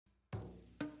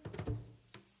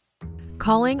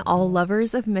Calling all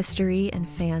lovers of mystery and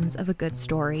fans of a good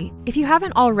story. If you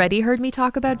haven't already heard me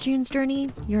talk about June's Journey,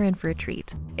 you're in for a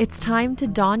treat. It's time to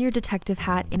don your detective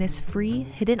hat in this free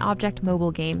hidden object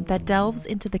mobile game that delves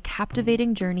into the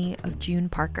captivating journey of June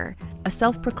Parker, a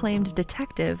self-proclaimed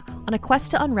detective on a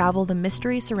quest to unravel the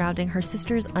mystery surrounding her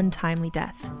sister's untimely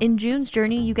death. In June's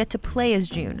Journey, you get to play as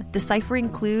June, deciphering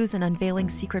clues and unveiling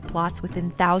secret plots within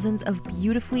thousands of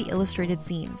beautifully illustrated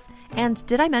scenes. And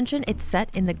did I mention it's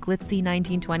set in the glitzy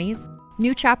 1920s?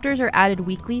 New chapters are added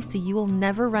weekly, so you will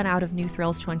never run out of new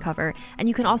thrills to uncover, and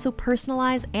you can also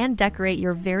personalize and decorate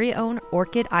your very own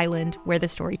Orchid Island where the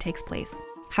story takes place.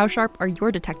 How sharp are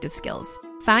your detective skills?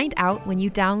 Find out when you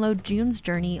download June's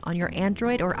Journey on your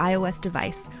Android or iOS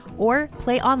device, or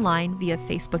play online via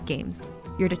Facebook Games.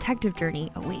 Your detective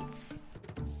journey awaits.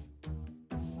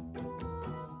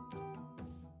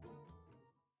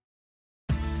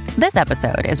 This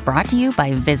episode is brought to you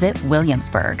by Visit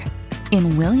Williamsburg.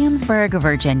 In Williamsburg,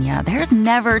 Virginia, there's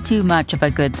never too much of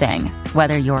a good thing.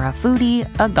 Whether you're a foodie,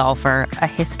 a golfer, a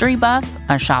history buff,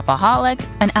 a shopaholic,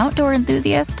 an outdoor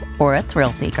enthusiast, or a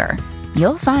thrill seeker,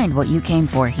 you'll find what you came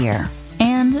for here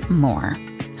and more.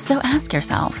 So ask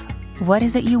yourself, what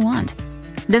is it you want?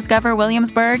 Discover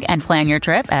Williamsburg and plan your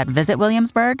trip at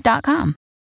visitwilliamsburg.com.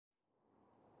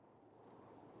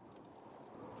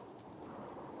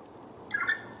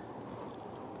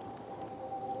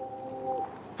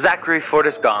 Zachary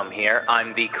Fortisbaum here.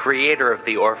 I'm the creator of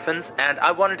The Orphans, and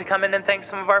I wanted to come in and thank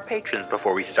some of our patrons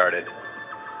before we started.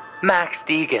 Max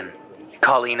Deegan,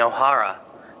 Colleen O'Hara,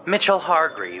 Mitchell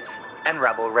Hargreaves, and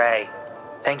Rebel Ray.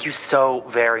 Thank you so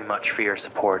very much for your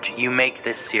support. You make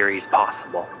this series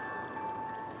possible.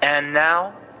 And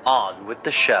now, on with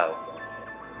the show.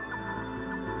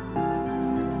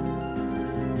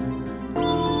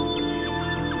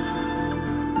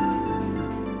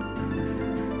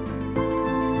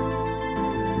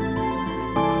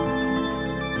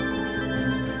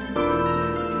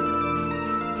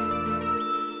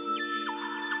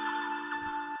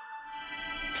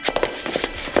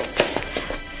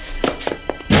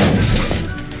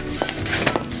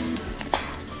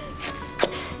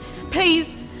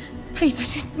 Please, I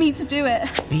didn't mean to do it.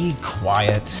 Be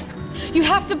quiet. You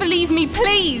have to believe me,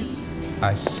 please.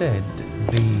 I said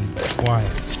be quiet.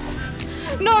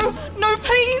 No,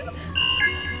 please.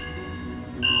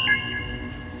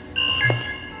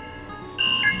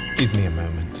 Give me a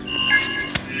moment.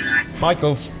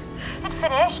 Michaels. Is it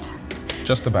finished?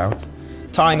 Just about.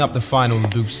 Tying up the final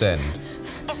loose end.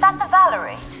 Is that the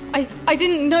Valerie? I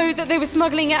didn't know that they were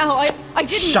smuggling it out. I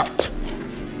didn't... Shut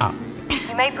up.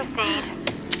 You may proceed.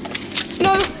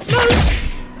 No!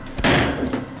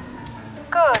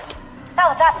 Good. Now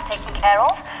that that's taken care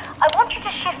of, I want you to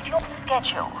shift your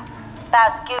schedule.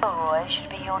 Baz Gilroy should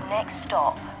be your next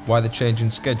stop. Why the change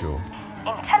in schedule?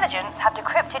 Intelligence have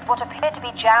decrypted what appear to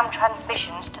be jam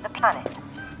transmissions to the planet.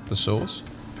 The source?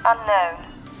 Unknown.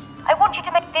 I want you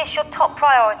to make this your top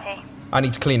priority. I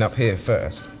need to clean up here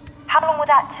first. How long will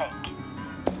that take?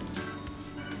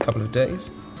 Couple of days?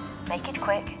 Make it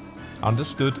quick.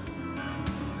 Understood.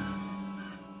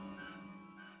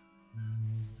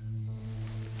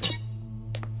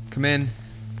 Come in.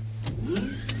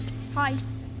 Hi.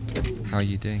 How are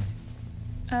you doing?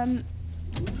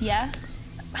 Yeah?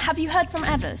 Have you heard from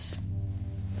Evers?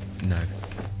 No.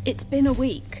 It's been a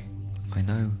week. I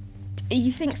know.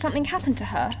 You think something happened to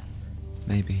her?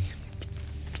 Maybe.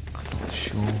 I'm not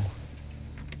sure.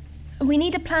 We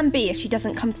need a plan B if she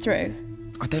doesn't come through.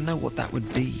 I don't know what that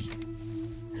would be.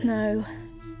 No.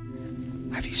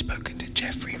 Have you spoken to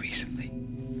Jeffrey recently?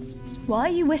 Why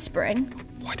are you whispering?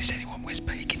 Why does anyone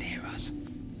whisper? He can hear us.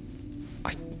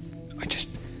 I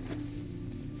just...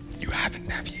 You haven't,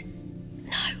 have you?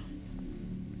 No.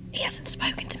 He hasn't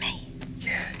spoken to me.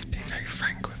 Yeah, he's been very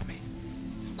frank with me.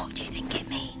 What do you think it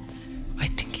means? I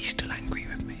think he's still angry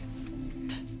with me.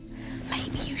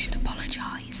 Maybe you should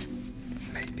apologise.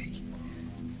 Maybe.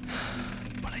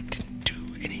 But I didn't do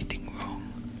anything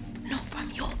wrong. Not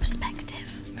from your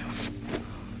perspective. No.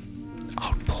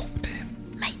 I'll talk to him.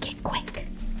 Make it quick.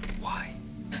 Why?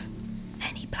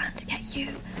 Any plan to get you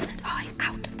and I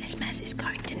out of this mess is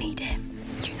going to need him.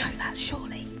 You know that,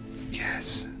 surely?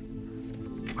 Yes.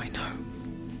 I know.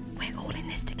 We're all in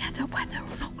this together, whether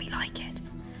or not we like it.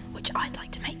 Which I'd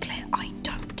like to make clear I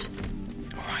don't.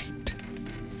 All right.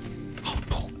 I'll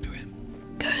talk to him.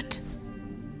 Good.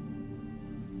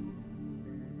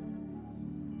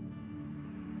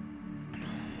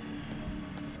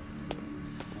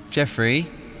 Jeffrey?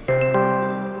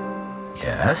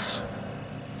 Yes?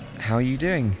 How are you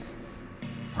doing?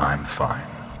 I'm fine.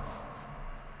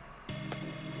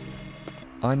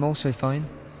 I'm also fine.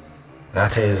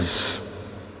 That is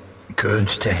Good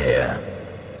to hear.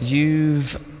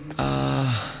 You've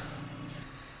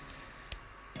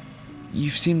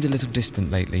seemed a little distant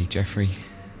lately, Jeffrey.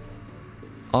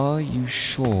 Are you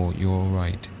sure you're all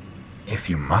right? If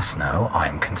you must know,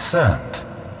 I'm concerned.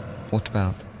 What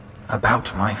about?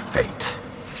 About my fate.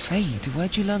 Fate?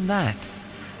 Where'd you learn that?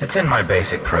 It's in my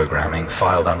basic programming,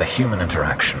 filed under human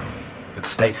interaction. It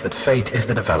states that fate is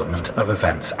the development of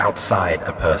events outside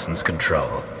a person's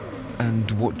control.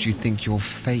 And what do you think your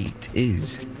fate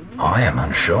is? I am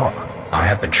unsure. I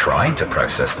have been trying to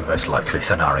process the most likely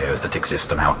scenarios that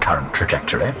exist on our current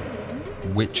trajectory.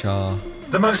 Which are?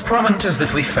 The most prominent is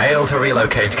that we fail to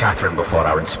relocate Catherine before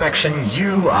our inspection,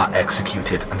 you are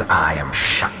executed, and I am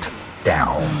shut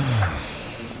down.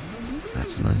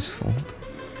 That's a nice thought.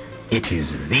 It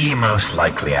is the most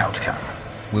likely outcome.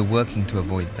 We're working to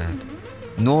avoid that.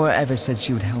 Nora ever said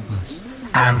she would help us.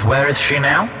 And where is she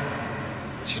now?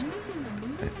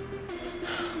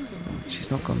 She's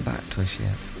not gone back to us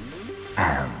yet.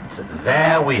 And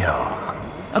there we are.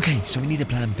 Okay, so we need a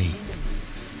plan B.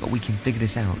 But we can figure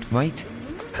this out, right?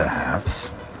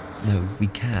 Perhaps. No, we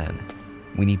can.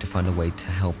 We need to find a way to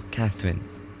help Catherine.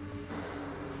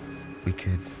 We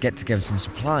could get together some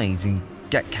supplies and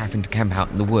get Catherine to camp out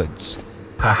in the woods.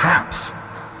 Perhaps.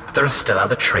 But there are still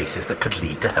other traces that could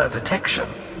lead to her detection.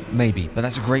 Maybe, but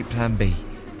that's a great plan B.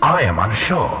 I am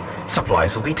unsure.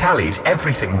 Supplies will be tallied.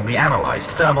 Everything will be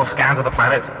analysed. Thermal scans of the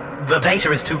planet. The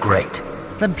data is too great.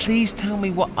 Then please tell me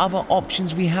what other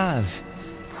options we have.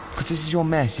 Because this is your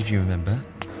mess, if you remember.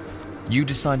 You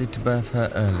decided to birth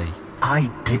her early.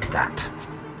 I did that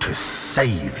to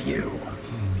save you.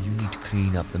 Oh, you need to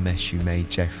clean up the mess you made,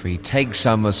 Jeffrey. Take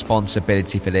some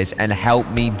responsibility for this and help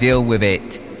me deal with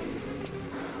it.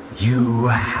 You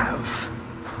have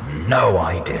no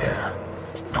idea,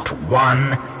 not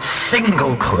one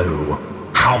single clue,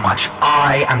 how much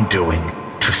I am doing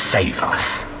to save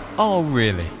us. Oh,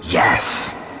 really?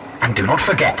 Yes. And do not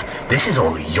forget, this is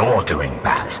all you're doing,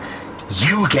 Baz.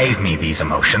 You gave me these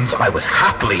emotions, I was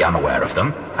happily unaware of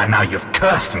them, and now you've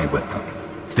cursed me with them.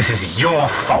 This is your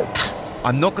fault.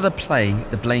 I'm not going to play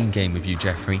the blame game with you,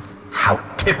 Jeffrey. How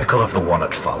typical of the one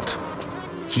at fault.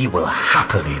 He will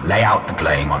happily lay out the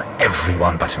blame on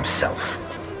everyone but himself.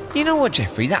 You know what,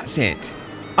 Jeffrey? That's it.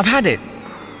 I've had it.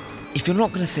 If you're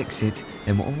not going to fix it,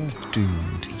 then we're all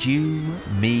doomed. You,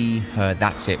 me, her,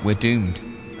 that's it. We're doomed.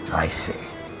 I see.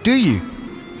 Do you?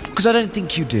 Because I don't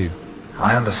think you do.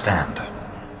 I understand.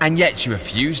 And yet you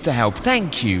refuse to help.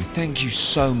 Thank you. Thank you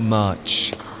so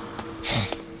much.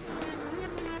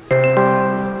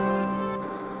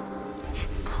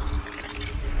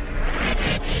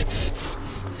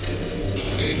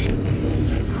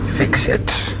 Fix it.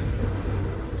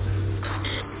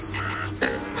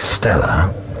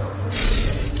 Stella?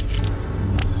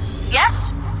 Yes?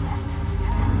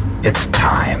 It's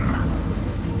time.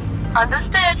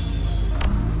 Understood.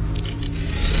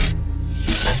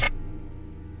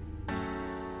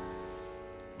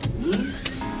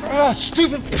 Oh,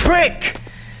 stupid prick!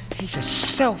 He's a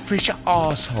selfish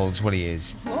arsehole is what he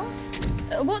is.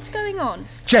 What? What's going on?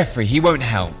 Jeffrey, he won't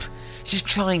help. He's just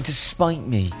trying to spite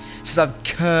me, since I've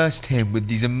cursed him with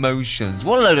these emotions.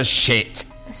 What a load of shit!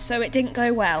 So it didn't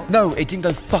go well? No, it didn't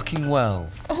go fucking well.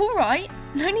 Alright,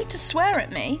 no need to swear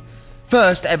at me.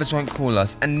 First, Evers won't call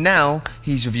us, and now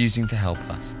he's refusing to help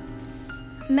us.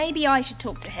 Maybe I should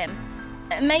talk to him.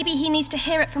 Maybe he needs to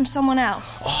hear it from someone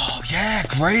else. Oh, yeah,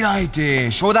 great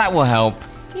idea. Sure, that will help.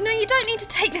 You know, you don't need to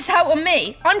take this out on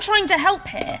me. I'm trying to help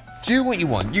here. Do what you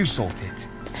want. You sort it.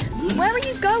 Where are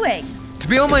you going? To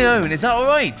be on my own. Is that all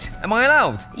right? Am I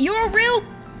allowed? You're a real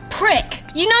prick.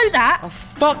 You know that. Oh,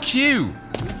 fuck you.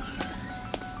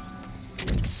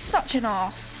 Such an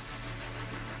arse.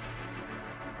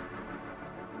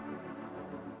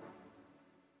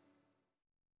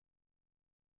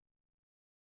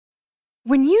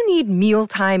 When you need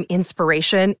mealtime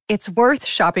inspiration, it's worth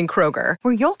shopping Kroger,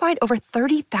 where you'll find over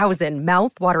 30,000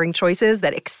 mouth-watering choices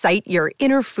that excite your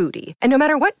inner foodie. And no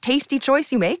matter what tasty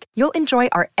choice you make, you'll enjoy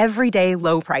our everyday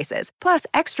low prices, plus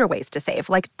extra ways to save,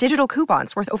 like digital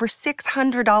coupons worth over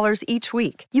 $600 each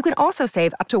week. You can also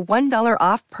save up to $1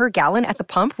 off per gallon at the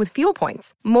pump with fuel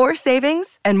points. More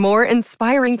savings and more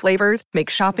inspiring flavors make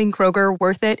shopping Kroger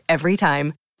worth it every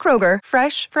time. Kroger,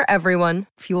 fresh for everyone.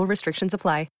 Fuel restrictions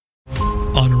apply.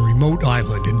 On a remote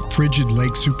island in frigid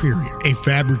Lake Superior, a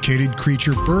fabricated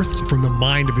creature birthed from the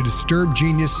mind of a disturbed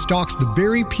genius stalks the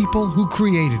very people who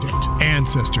created it.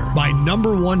 Ancestor, by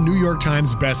 #1 New York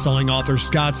Times bestselling author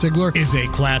Scott Sigler, is a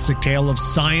classic tale of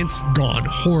science gone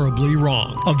horribly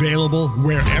wrong. Available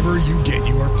wherever you get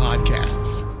your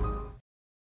podcasts.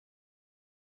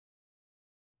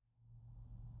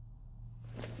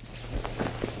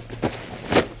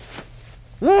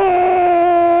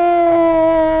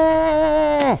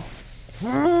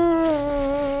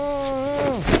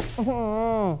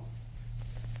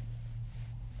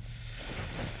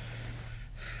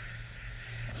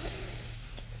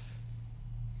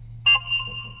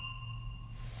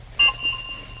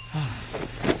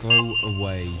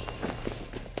 away.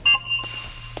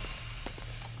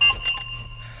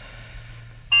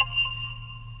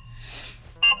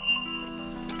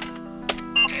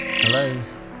 Hello?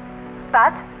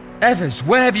 Baz? Evers,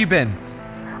 where have you been?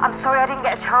 I'm sorry I didn't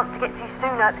get a chance to get to you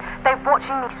sooner. They're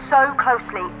watching me so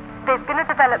closely. There's been a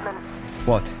development.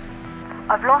 What?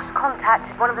 I've lost contact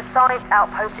with one of the science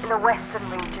outposts in the western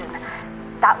region.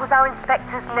 That was our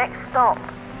inspector's next stop.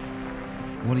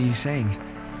 What are you saying?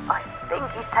 I think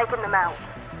he's taken them out.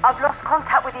 I've lost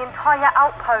contact with the entire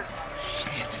outpost.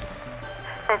 Shit.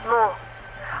 There's more.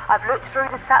 I've looked through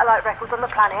the satellite records on the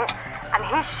planet, and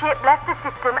his ship left the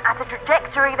system at a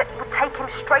trajectory that would take him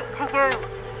straight to you.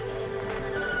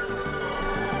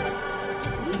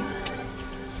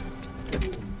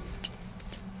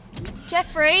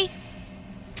 Jeffrey?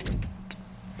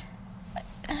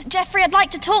 Jeffrey, I'd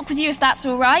like to talk with you if that's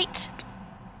all right.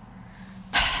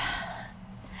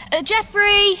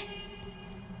 Jeffrey?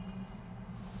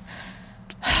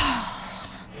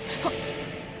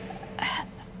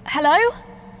 Hello?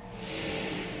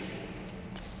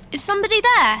 Is somebody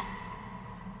there?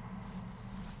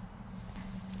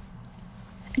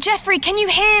 Jeffrey, can you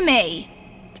hear me?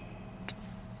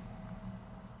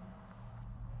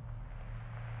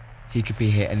 He could be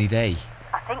here any day.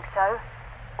 I think so.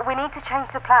 We need to change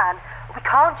the plan. We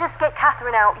can't just get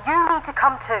Catherine out. You need to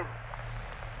come too.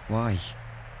 Why?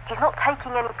 He's not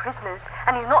taking any prisoners,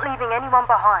 and he's not leaving anyone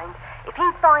behind. If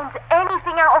he finds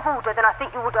anything out of order, then I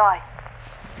think you will die.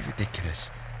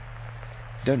 Ridiculous.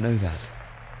 Don't know that.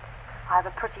 I have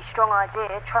a pretty strong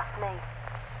idea, trust me.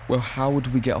 Well, how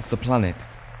would we get off the planet?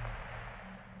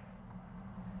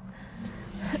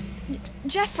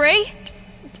 Jeffrey?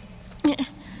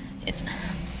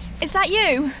 Is that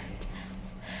you?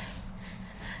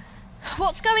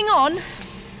 What's going on?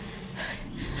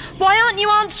 Why aren't you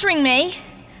answering me?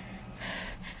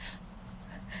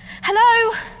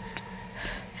 Hello?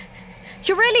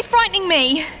 You're really frightening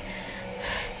me.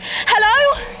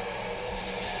 Hello?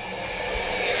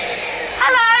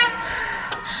 Hello?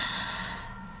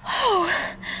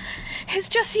 Oh, it's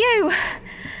just you.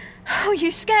 Oh,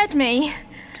 you scared me.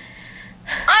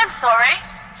 I'm sorry.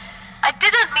 I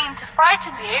didn't mean to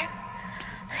frighten you.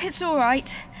 It's all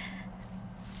right.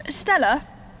 Stella,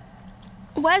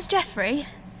 where's Jeffrey?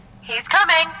 He's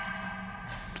coming.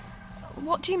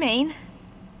 What do you mean?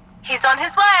 He's on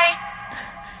his way.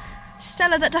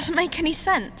 Stella, that doesn't make any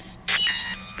sense.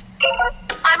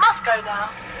 I must go now.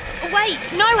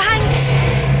 Wait, no, hang...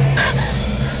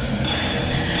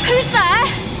 Who's there?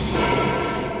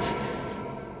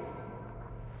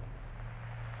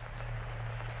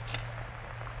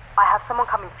 I have someone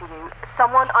coming for you.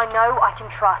 Someone I know I can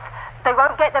trust. They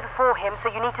won't get there before him, so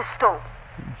you need to stall.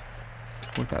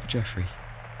 What about Jeffrey?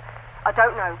 I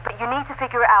don't know, but you need to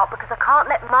figure it out because I can't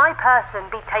let my person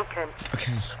be taken.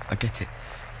 Okay, I get it.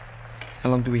 How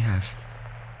long do we have?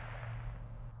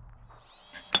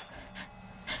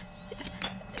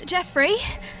 Jeffrey?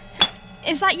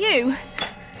 Is that you?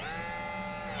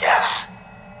 Yes.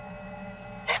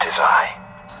 It is I.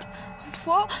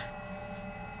 What?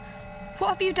 What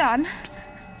have you done?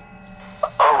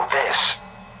 Oh, this.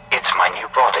 It's my new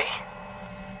body.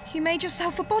 You made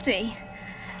yourself a body?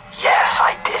 Yes,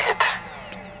 I did.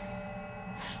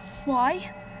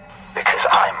 Why? Because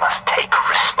I must take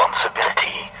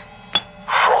responsibility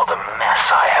for the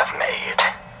mess I have made.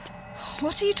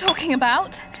 What are you talking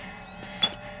about?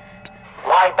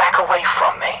 Why back away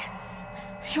from me?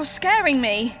 You're scaring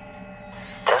me.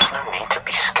 There's no need to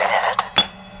be scared.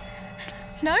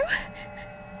 No?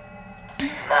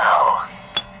 No.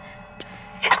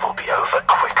 It will be over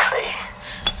quickly.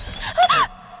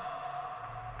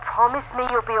 Promise me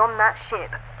you'll be on that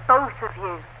ship. Both of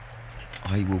you.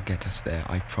 I will get us there,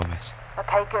 I promise.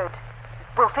 Okay, good.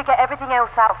 We'll figure everything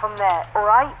else out from there,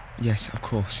 alright? Yes, of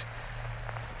course.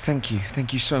 Thank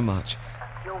you so much.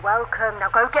 You're welcome. Now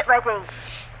go get ready.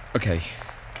 Okay,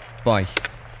 bye.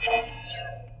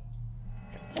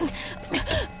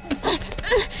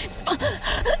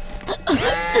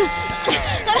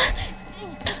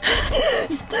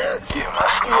 You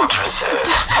must not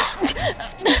resist.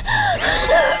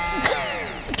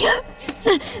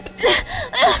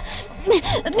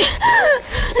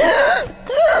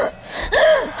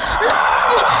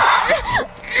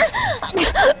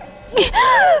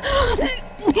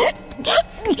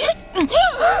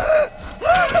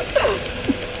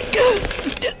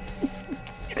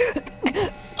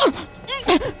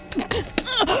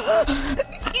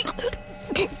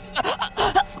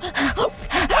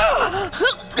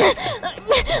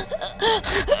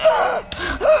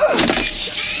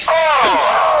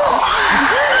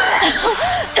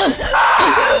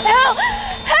 Help!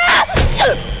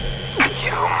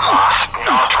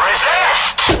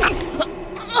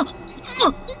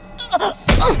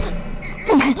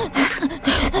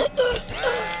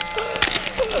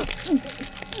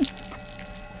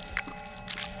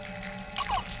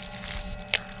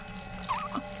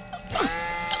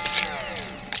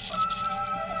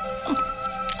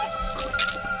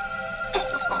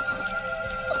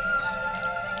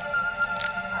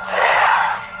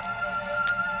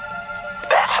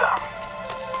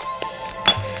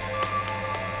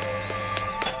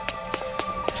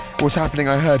 What's happening?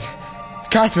 I heard.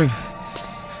 Catherine!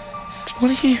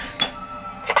 What are you?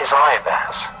 It is I,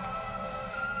 Baz.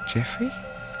 Jeffrey?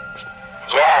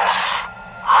 Yes,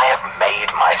 I have made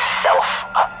myself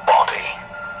a body.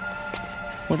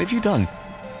 What have you done?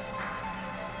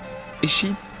 Is she...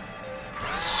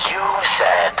 You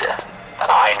said that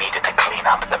I needed to clean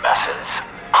up the messes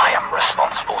I am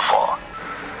responsible for.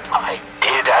 I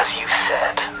did as you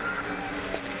said.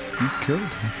 You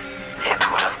killed her. It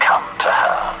would have come to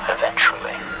her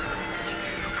eventually.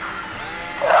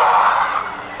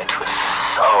 It was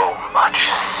so much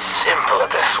simpler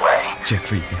this way.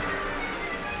 Jeffrey.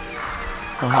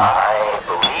 I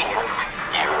believe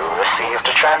you received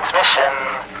a transmission.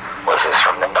 Was this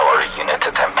from the Nora unit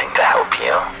attempting to help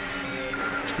you?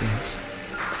 Yes.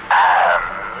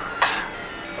 And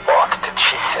what did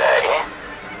she say?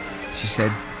 She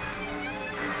said...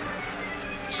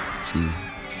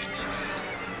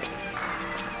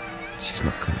 She's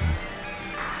not coming.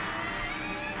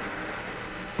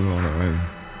 We're on our own.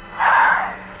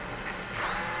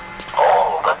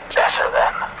 All the better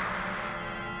then.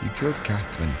 You killed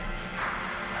Catherine.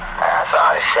 As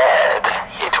I said,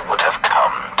 it would have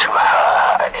come to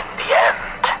her in the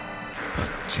end. But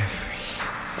Jeffrey...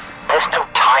 There's no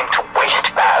time to waste,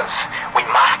 Baz. We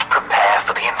must prepare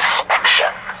for the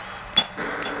inspection.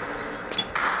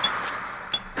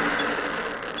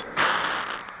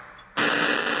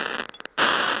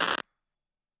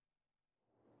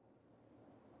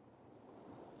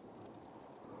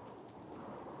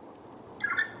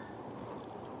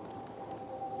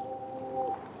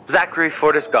 Zachary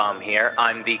Fortiscom here.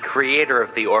 I'm the creator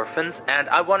of The Orphans, and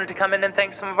I wanted to come in and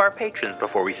thank some of our patrons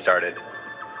before we started.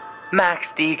 Max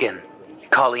Deegan,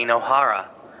 Colleen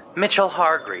O'Hara, Mitchell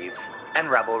Hargreaves,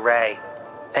 and Rebel Ray.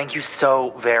 Thank you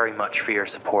so very much for your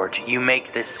support. You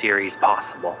make this series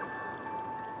possible.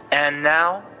 And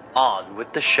now, on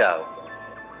with the show.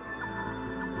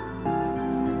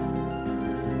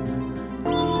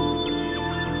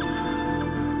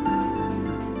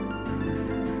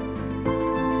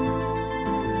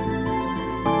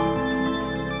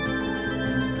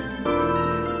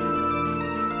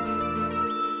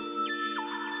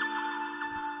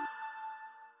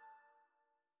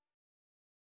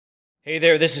 Hey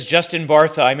there, this is Justin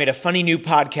Bartha. I made a funny new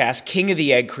podcast, King of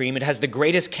the Egg Cream. It has the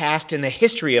greatest cast in the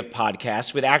history of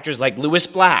podcasts with actors like Louis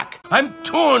Black. I'm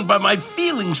torn by my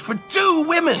feelings for two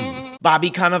women. Bobby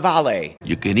Cannavale.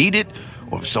 You can eat it,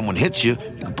 or if someone hits you,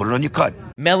 you can put it on your cut.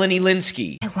 Melanie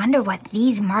Linsky. I wonder what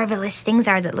these marvelous things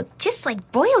are that look just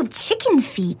like boiled chicken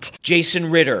feet.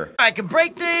 Jason Ritter. I can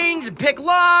break things and pick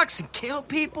locks and kill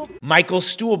people. Michael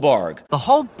Stuhlbarg. The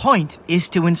whole point is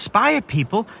to inspire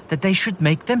people that they should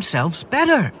make themselves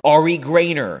better. Ari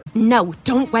Grainer. No,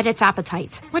 don't whet its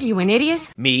appetite. What are you, an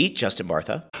idiot? Me, Justin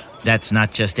Bartha. That's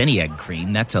not just any egg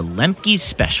cream, that's a Lemke's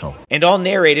special. And all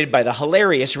narrated by the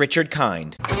hilarious Richard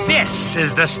Kind. This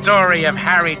is the story of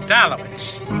Harry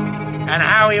Dalowitz and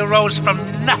how he rose from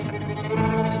nothing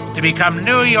to become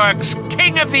New York's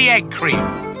King of the Egg Cream.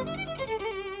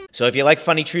 So if you like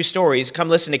funny true stories, come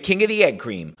listen to King of the Egg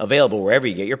Cream, available wherever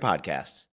you get your podcasts.